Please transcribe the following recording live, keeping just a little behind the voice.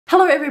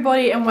Hello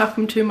everybody and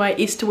welcome to my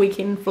Easter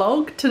weekend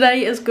vlog.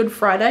 Today is Good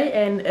Friday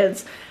and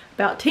it's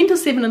about 10 to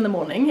 7 in the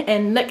morning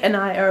and Nick and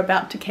I are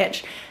about to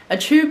catch a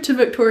tube to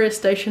Victoria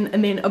Station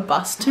and then a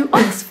bus to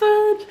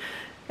Oxford.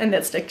 And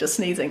that's Nick just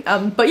sneezing.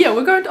 But yeah,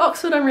 we're going to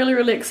Oxford. I'm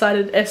really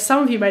excited, as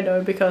some of you may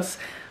know because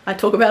I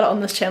talk about it on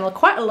this channel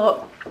quite a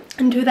lot.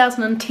 In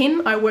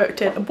 2010 I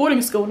worked at a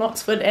boarding school in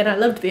Oxford and I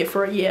lived there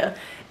for a year.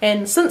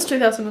 And since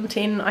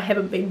 2010 I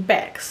haven't been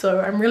back, so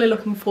I'm really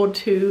looking forward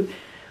to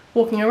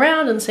walking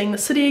around and seeing the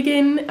city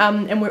again,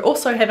 and we're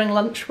also having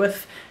lunch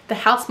with the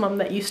house mum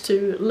that used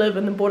to live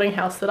in the boarding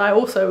house that I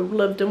also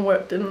lived and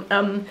worked in,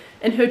 and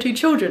her two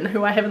children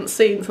who I haven't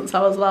seen since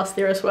I was last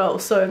there as well.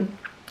 So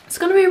it's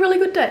going to be a really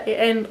good day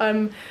and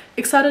I'm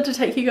excited to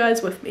take you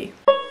guys with me.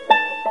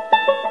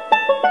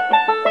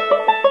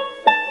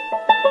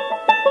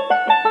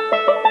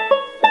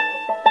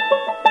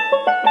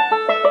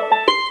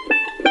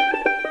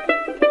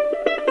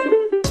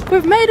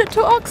 We've made it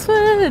to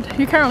Oxford!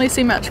 You can't really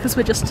see much because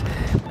we're just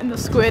in the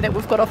square that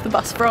we've got off the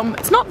bus from.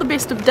 It's not the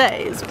best of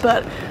days,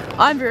 but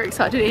I'm very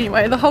excited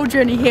anyway. The whole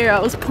journey here I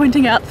was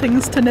pointing out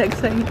things to Nick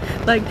saying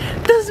like,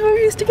 this is where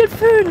we used to get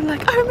food, and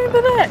like, I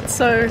remember that!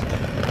 So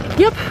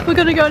yep, we're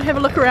gonna go and have a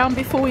look around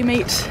before we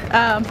meet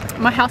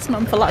my house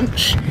mum for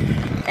lunch.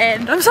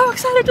 And I'm so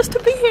excited just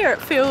to be here.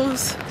 It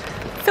feels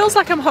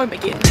like I'm home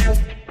again.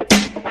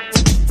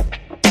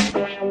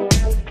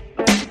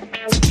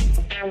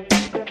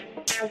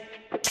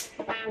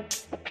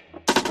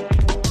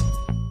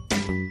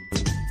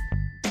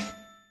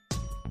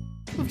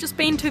 We've just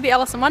been to the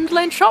Alice in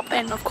Wonderland shop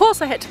and of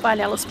course I had to buy an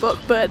Alice book,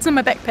 but it's in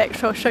my backpack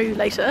so I'll show you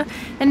later.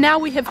 And now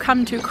we have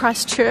come to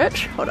Christ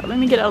Church. Hold on, let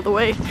me get out of the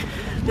way.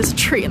 There's a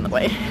tree in the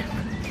way.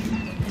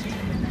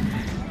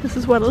 This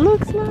is what it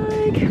looks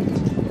like.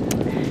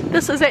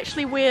 This is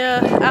actually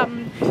where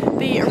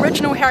the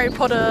original Harry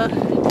Potter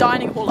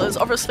dining hall is.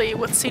 Obviously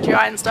with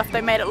CGI and stuff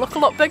they made it look a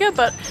lot bigger,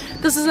 but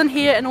this is in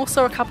here, and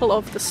also a couple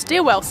of the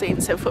stairwell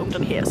scenes have filmed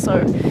in here.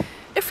 So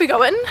if we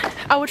go in,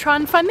 I will try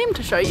and find them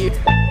to show you.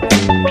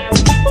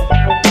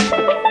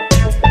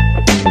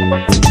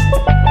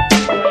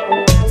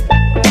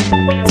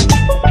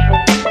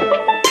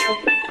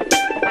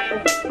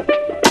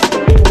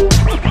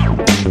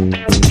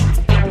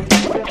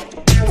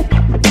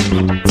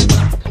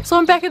 So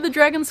I'm back at the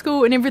Dragon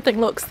School and everything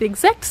looks the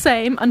exact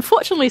same.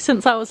 Unfortunately,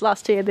 since I was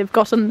last here, they've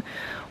gotten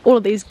all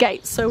of these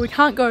gates, so we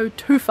can't go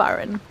too far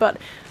in, but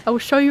I will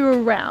show you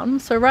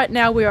around. So right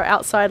now we are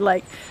outside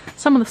like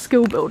some of the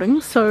school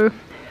buildings. So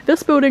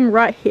this building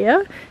right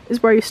here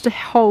is where I used to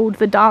hold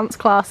the dance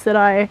class that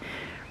I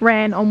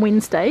ran on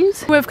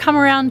Wednesdays. We've come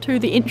around to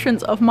the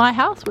entrance of my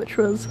house, which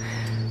was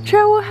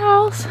Cherwell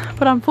House,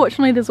 but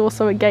unfortunately there's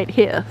also a gate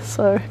here,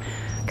 so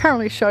I can't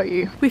really show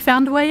you. We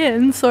found a way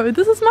in, so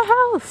this is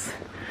my house.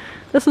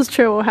 This is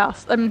Cherwell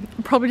House.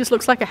 It probably just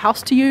looks like a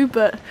house to you,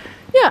 but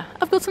yeah,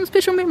 I've got some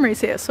special memories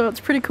here, so it's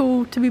pretty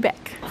cool to be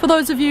back. For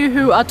those of you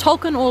who are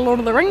Tolkien or Lord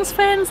of the Rings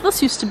fans,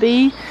 this used to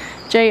be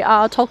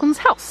J.R. Tolkien's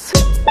house.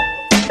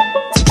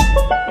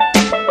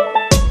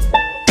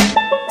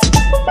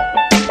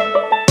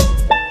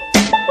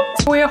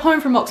 We are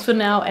home from Oxford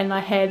now and I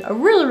had a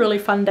really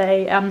fun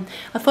day.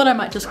 I thought I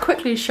might just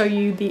quickly show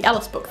you the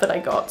Alice book that I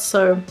got.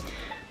 So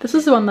this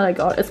is the one that I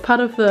got. It's part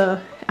of the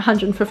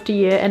 150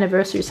 year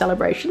anniversary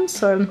celebration.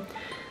 So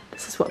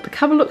this is what the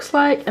cover looks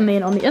like, and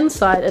then on the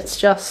inside it's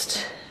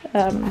just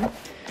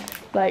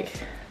like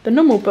the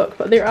normal book,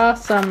 but there are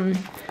some,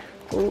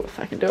 oh, if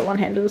I can do it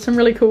one-handed, there's some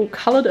really cool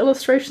coloured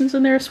illustrations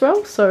in there as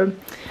well, so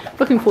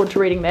looking forward to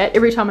reading that.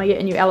 Every time I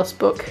get a new Alice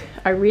book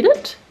I read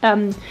it.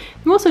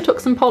 We also took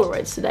some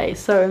Polaroids today,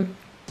 so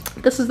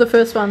this is the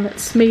first one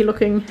that's me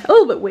looking a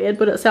little bit weird,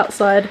 but it's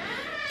outside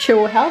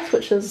Cherwell House,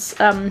 which is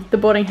the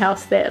boarding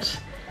house that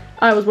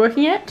I was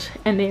working at,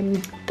 and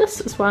then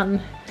this is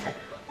one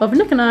of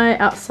Nick and I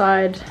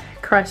outside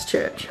Christ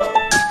Church.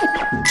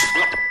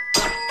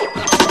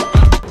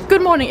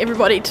 Good morning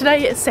everybody,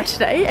 today is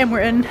Saturday and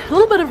we're in a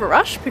little bit of a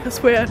rush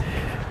because we're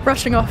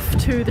rushing off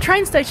to the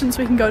train station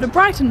so we can go to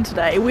Brighton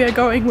today. We are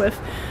going with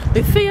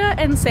Luthea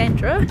and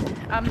Sandra,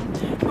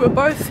 who are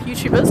both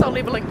YouTubers. I'll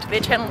leave a link to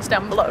their channels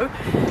down below.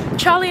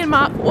 Charlie and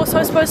Mark were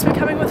also supposed to be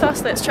coming with us.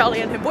 That's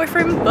Charlie and her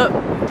boyfriend, but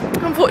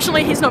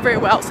unfortunately he's not very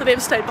well, so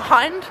they've stayed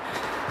behind.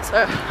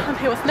 So I'm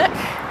here with Nick,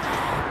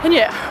 and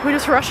yeah, we're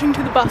just rushing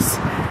to the bus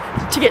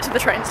to get to the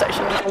train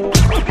station.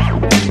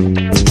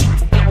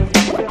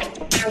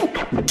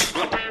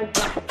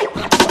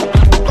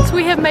 So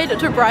we have made it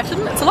to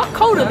Brighton. It's a lot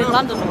colder than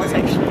London was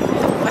actually.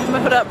 I have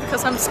my hood up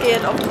because I'm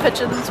scared of the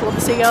pigeons or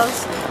the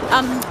seagulls.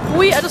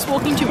 We are just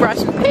walking to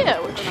Brighton Pier,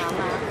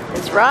 which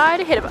is right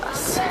ahead of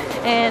us.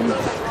 And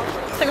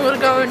I think we're going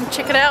to go and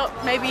check it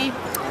out, maybe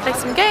play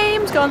some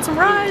games, go on some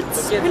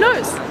rides, who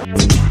knows?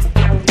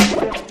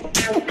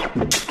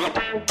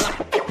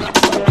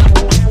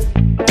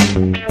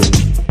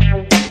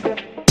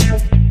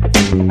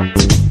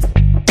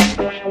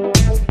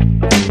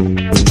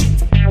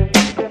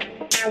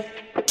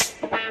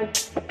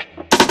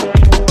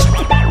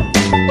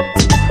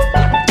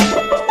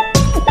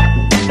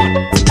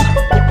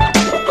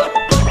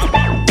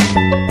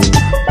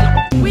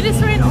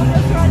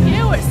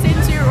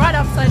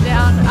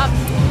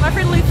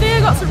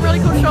 some really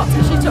cool shots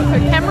that she took her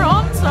camera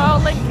on, so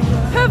I'll link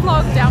her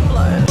vlog down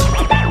below.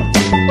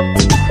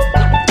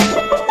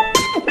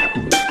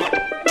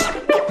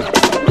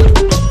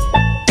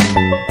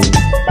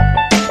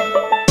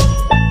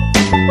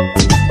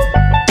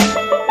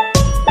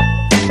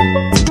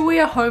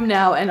 We are home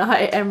now and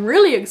I am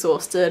really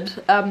exhausted.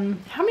 How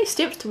many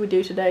steps did we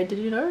do today? Did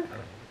you know?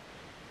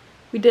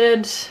 We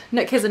did,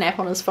 Nick has an app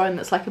on his phone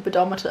that's like a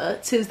pedometer.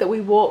 It says that we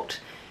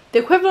walked the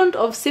equivalent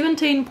of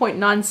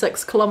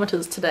 17.96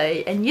 kilometers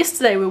today, and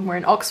yesterday when we were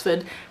in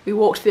Oxford we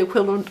walked the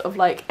equivalent of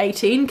like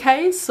 18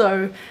 k's,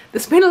 so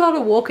there's been a lot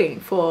of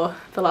walking for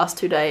the last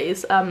 2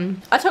 days.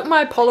 I took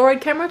my Polaroid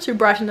camera to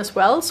Brighton as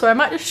well, so I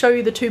might just show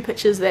you the 2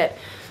 pictures that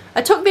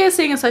I took there,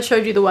 seeing as I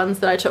showed you the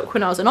ones that I took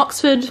when I was in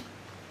Oxford.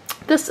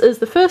 This is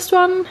the first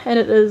one, and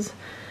it is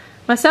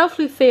myself,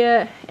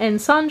 Luthea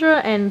and Sandra,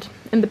 and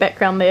in the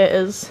background there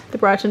is the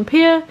Brighton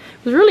Pier.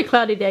 It was a really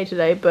cloudy day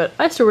today, but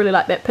I still really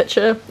like that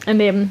picture. And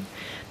then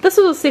this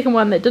was the second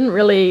one that didn't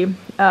really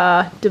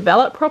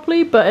develop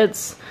properly, but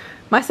it's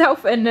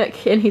myself and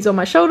Nick, and he's on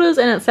my shoulders,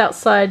 and it's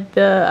outside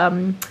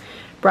the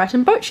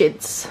Brighton boat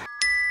sheds.